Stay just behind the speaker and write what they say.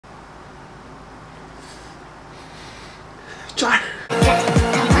Char!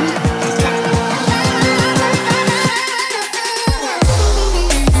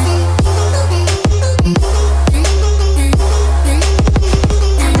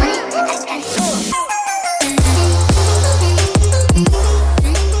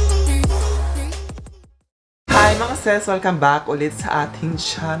 Sis, welcome back ulit sa ating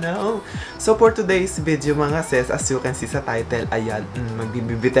channel. So for today's video mga sis, as you can see sa title, ayan,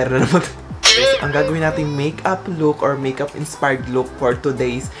 magbibibiter na naman. Ang gagawin nating makeup look or makeup inspired look for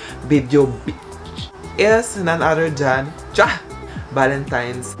today's video is none other than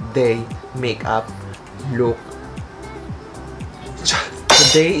Valentine's Day makeup look.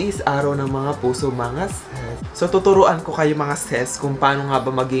 Today is araw ng mga puso mga sis. So tuturuan ko kayo mga sis kung paano nga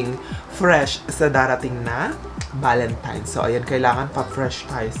ba maging fresh sa darating na Valentine's. So, ayan, kailangan pa-fresh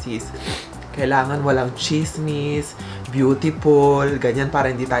tayo, sis. Kailangan walang chismis, beautiful, ganyan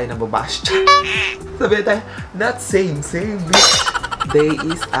para hindi tayo nababash. Sabi tayo, not same. Day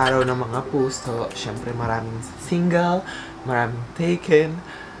is araw ng mga puso. Siyempre, maraming single, maraming taken,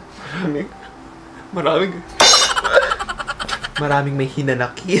 maraming may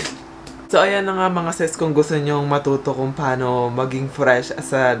hinanakit. So, ayan na nga mga sis, kung gusto nyong matuto kung paano maging fresh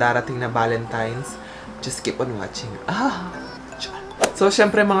sa darating na Valentine's, just keep on watching. So,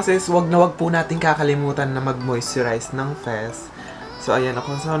 syempre mga sis, wag po natin kakalimutan na mag-moisturize ng face. So, ayan,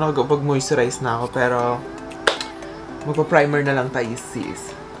 ako sa nag-moisturize na ako, pero magpa-primer na lang tayo,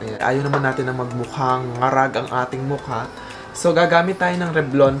 sis. Ayan, ayaw naman natin na magmukhang ngarag ang ating mukha. So, gagamit tayo ng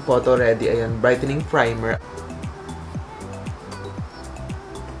Revlon Photo Ready. Ayan, brightening primer.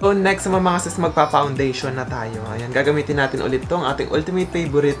 So, next naman mga sis, magpa-foundation na tayo. Ayan, gagamitin natin ulit tong ating ultimate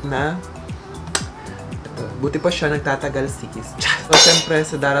favorite na buti pa siya nagtatagal, sis. So, syempre,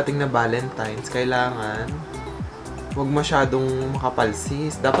 sa darating na Valentine's, kailangan huwag masyadong makapal,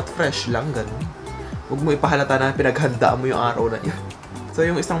 sis. Dapat fresh lang, ganun. Huwag mo ipahalata na pinaghandaan mo yung araw na yun. So,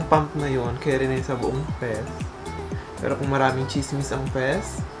 yung isang pump na yun, carry na yun sa buong face. Pero kung maraming chismis ang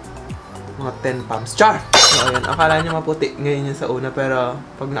face, mga 10 pumps. Char! So, ayan. Akala niya maputi ngayon yun sa una, pero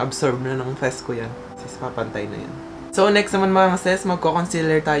pag na-absorb na ng face ko yan, sis, papantay na yan. So, next naman mga sis,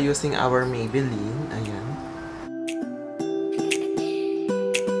 magko-concealer tayo using our Maybelline. Ayan.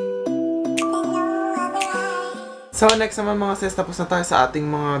 So, next naman mga sis, tapos na tayo sa ating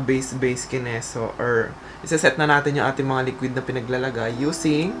mga base kineso or isa-set na natin yung ating mga liquid na pinaglalagay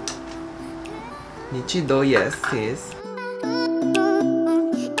using Nichido, yes sis.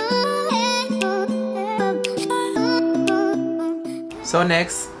 So,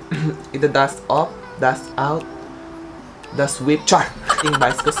 next, ida-dust up, dust out, dust whip, char! Ating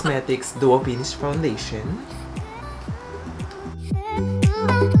Vice Cosmetics Duo Finish Foundation.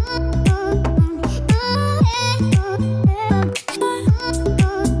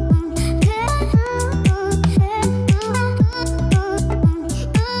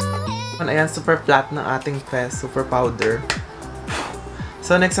 Ayan, super flat ng ating face, super powder.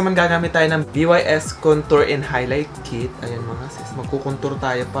 So, next naman gagamit tayo ng BYS Contour and Highlight Kit. Ayan mga sis, magkukontour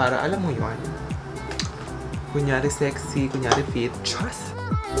tayo para, alam mo yun, kunyari sexy, kunyari fit. Trust!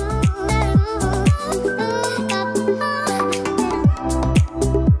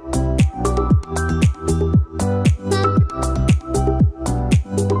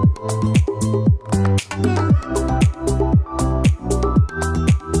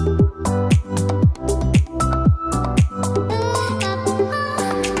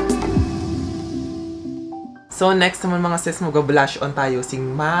 So, next naman mga sis, mag-blush on tayo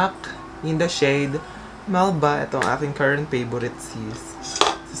using MAC in the shade Malba. Ito ang aking current favorite, sis.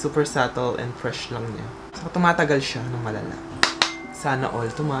 Super subtle and fresh lang niya. So, tumatagal siya ng malala. Sana all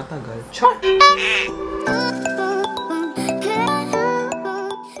tumatagal. Char!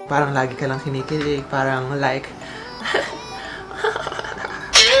 Parang lagi ka lang kinikilig. Parang like...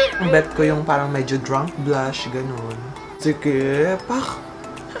 Ang bet ko yung parang medyo drunk blush, ganun. Sige, pak!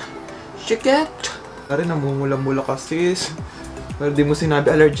 Shikit! Pare, namumula-mula ka, sis. Pero di mo sinabi,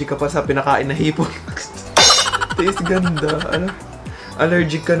 allergic ka pa sa pinakain na hipon. Sis, ganda.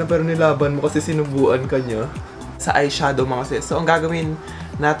 Allergic ka na pero nilaban mo kasi sinubuan ka niya. Sa eyeshadow mga sis. So, ang gagawin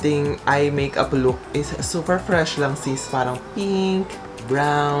nating eye makeup look is super fresh lang, sis. Parang pink,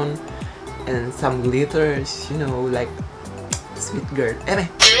 brown, and some glitters. You know, like sweet girl.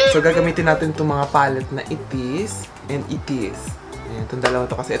 So, gagamitin natin itong mga palette na itis and itis. Ayan, itong dalawa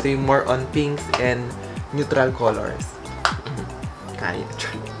to kasi ito yung more on pinks and neutral colors. Kaya.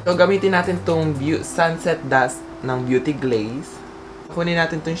 So, gamitin natin itong Sunset Dust ng Beauty Glaze. Kunin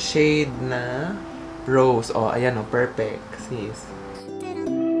natin itong shade na Rose. Oh, ayan o. Perfect. Sis.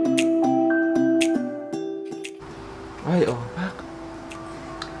 Ay, oh. Pak.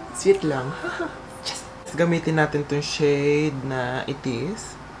 Sweet lang. Gamitin natin itong shade na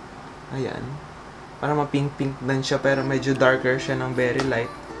itis. Ayan. Para ma-pink-pink din siya pero medyo darker siya ng very light.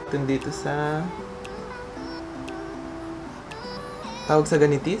 Ito dito sa... Tawag sa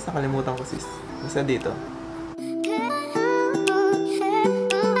ganitis? Nakalimutan ko sis. Basta dito.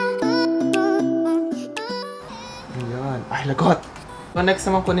 Ayan. Ay, lagot! So, next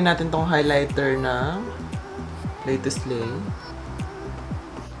naman kunin natin tong highlighter ng latest lay.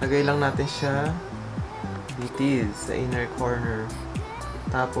 Lagay lang natin siya dito sa inner corner.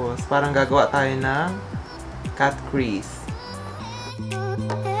 Tapos, parang gagawa tayo ng cat crease.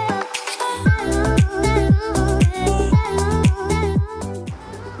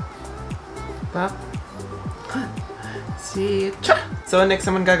 Pak. So, next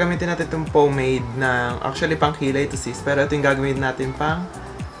naman gagamitin natin itong pomade ng, actually pang kilay to sis, pero ito yung gagamitin natin pang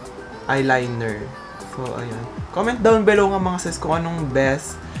eyeliner. So, ayan. Comment down below nga mga sis kung anong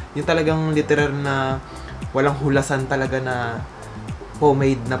best. Yung talagang literal na walang hulasan talaga na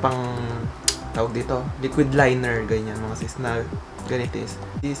pomade na pang, tawag dito, liquid liner, ganyan mga sis, na ganitis.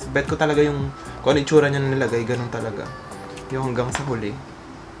 Bet ko talaga yung, kung ano yung tsura niya na nilagay, ganun talaga. Yung hanggang sa huli.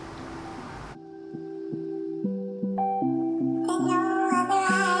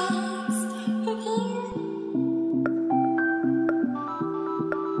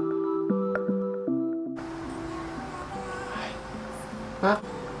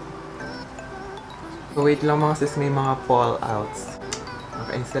 So wait lang mga sis, may mga fallouts.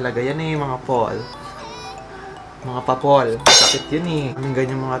 Nakainis talaga yan eh, mga fall. Mga papol. Sakit yun eh. Kaming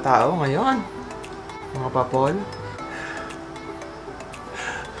ganyan mga tao ngayon. Mga papol.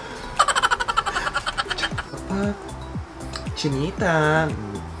 Chinita.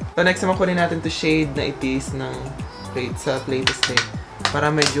 So next naman kunin natin to shade na itis ng plate sa latest lay. Para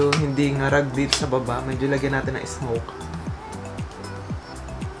medyo hindi ngarag dito sa baba. Medyo lagyan natin ng smoke.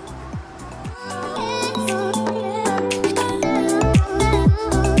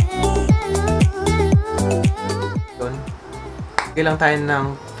 Lagay lang tayo ng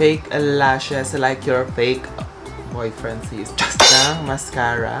fake lashes like your fake boyfriend sis. Just ng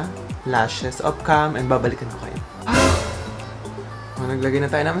mascara, lashes, upcam, and babalikan ko kayo. Naglagay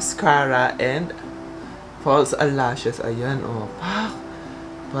na tayo ng mascara and false lashes. Ayan, oh.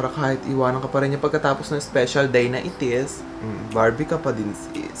 Para kahit iwanan ka pa rin niya pagkatapos ng special day na itis, Barbie ka pa din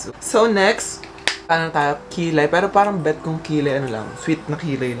sis. So next, ano tayo? Kilay. Pero parang bet kong kilay, ano lang, sweet na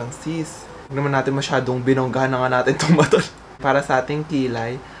kilay lang sis. Huwag naman natin masyadong binonggahan na nga natin itong matol. Para sa ating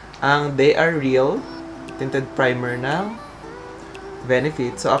kilay, ang They Are Real tinted primer ng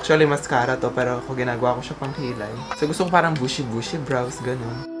Benefit. So actually mascara to, pero ako ginagawa ko siya pang kilay. So gusto ko parang bushy-bushy brows,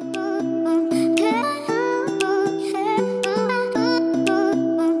 ganun.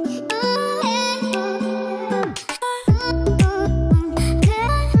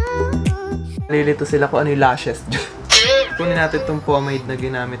 Nalilito sila kung ano yung lashes. Kunin natin itong pomade na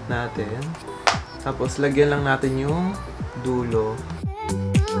ginamit natin. Tapos lagyan lang natin yung dulo.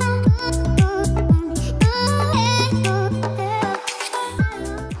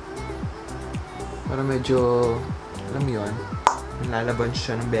 Para medyo, alam mo yun, nalalaban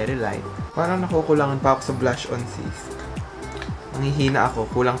siya ng very light. Parang nakukulangan pa ako sa blush on sis. Nanghihina ako,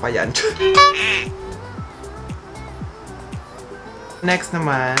 kulang pa yan. Next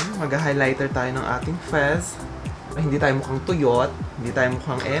naman, mag-highlighter tayo ng ating fez. Hindi tayo mukhang tuyot, hindi tayo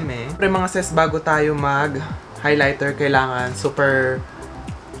mukhang eme. Pero mga sis, bago tayo mag-highlighter, kailangan super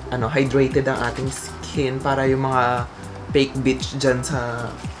hydrated ang ating skin para yung mga fake bitch dyan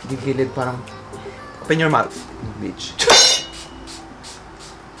sa gigilid parang open your mouth, bitch.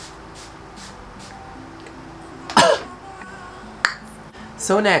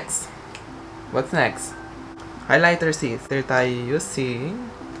 So next, what's next? Highlighter sis. Here tayo using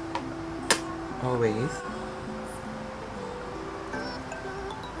always.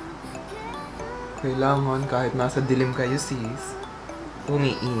 Kailangan kahit nasa dilim kayo sis,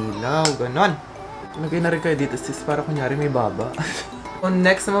 umiilaw, ganon. Lagay na rin kayo dito sis para kunyari may baba. So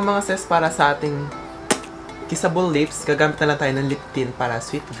next naman mga sis, para sa ating kissable lips, gagamit na lang tayo ng Liptint para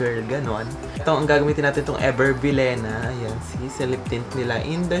sweet girl, ganon. Ito ang gagamitin natin itong Ever Bilena. Ayan sis, yung Liptint nila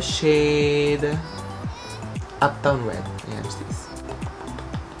in the shade Uptown Wet. Ayan sis.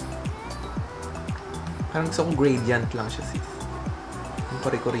 Parang gusto ko gradient lang siya sis. Yung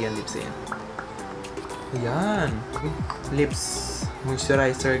Korean lips yan. Ayan. Lips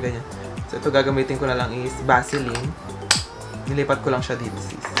moisturizer, ganyan. So, ito gagamitin ko na lang is Vaseline. Nilipat ko lang siya dito,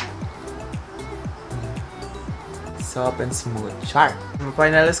 sis. Soft and smooth. Char!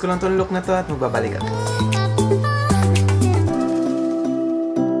 Finalize ko lang itong look na to at magbabalik ako.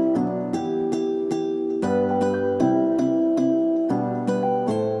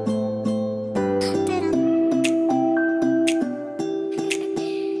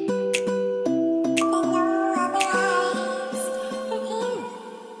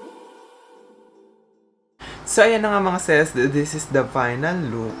 So, ayan na nga mga sis. This is the final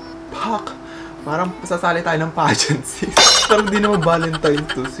look. Pak! Parang sasali tayo ng pageant, sis. Parang di naman Valentine's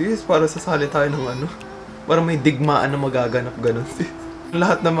to, sis. Parang sasali tayo ng ano. Parang may digmaan na magaganap ganun, sis.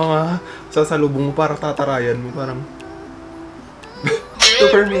 Lahat ng mga sasalubong mo, parang tatarayan mo. Parang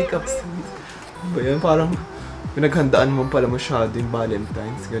super makeup, sis. Ba yan? Parang pinaghandaan mo pala masyado yung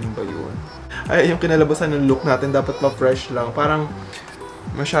Valentine's. Ganun ba yun? Ay, yung kinalabasan ng look natin, dapat pa-fresh lang. Parang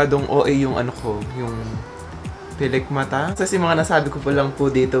masyadong OA yung ano ko, yung pilik mata. Kasi mga nasabi ko pa lang po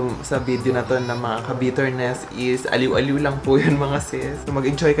dito sa video na to na mga ka-bitterness is aliw-aliw lang po yun mga sis. So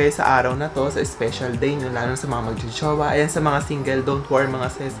mag-enjoy kayo sa araw na to, sa special day nyo, lalo sa mga mag-jowa. Ayan sa mga single, don't worry mga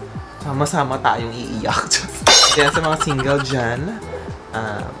sis. Sama-sama tayong iiyak. Ayan sa mga single dyan,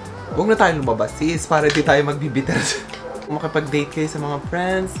 huwag na tayong lumabas sis, para di tayo magbibitter. Kung makipag-date kayo sa mga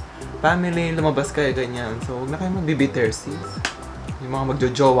friends, family, lumabas kayo ganyan. So huwag na kayo magbibitter sis. Yung mga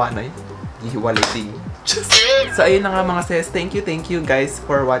magjojowa na yun, hihiwalay din. So ayun na nga mga sis, thank you guys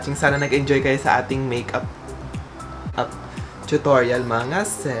for watching. Sana nag-enjoy kayo sa ating makeup tutorial mga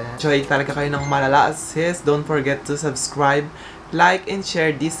sis. Enjoy talaga kayo ng malala sis. Don't forget to subscribe, like, and share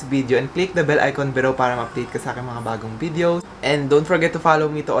this video, and click the bell icon below para ma-update ka sa aking mga bagong videos. And don't forget to follow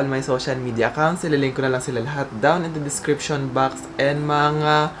me to all my social media accounts. Ililink ko na lang sila lahat down in the description box. And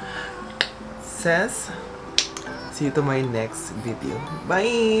mga sis, see you to my next video.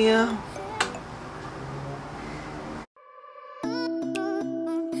 Bye!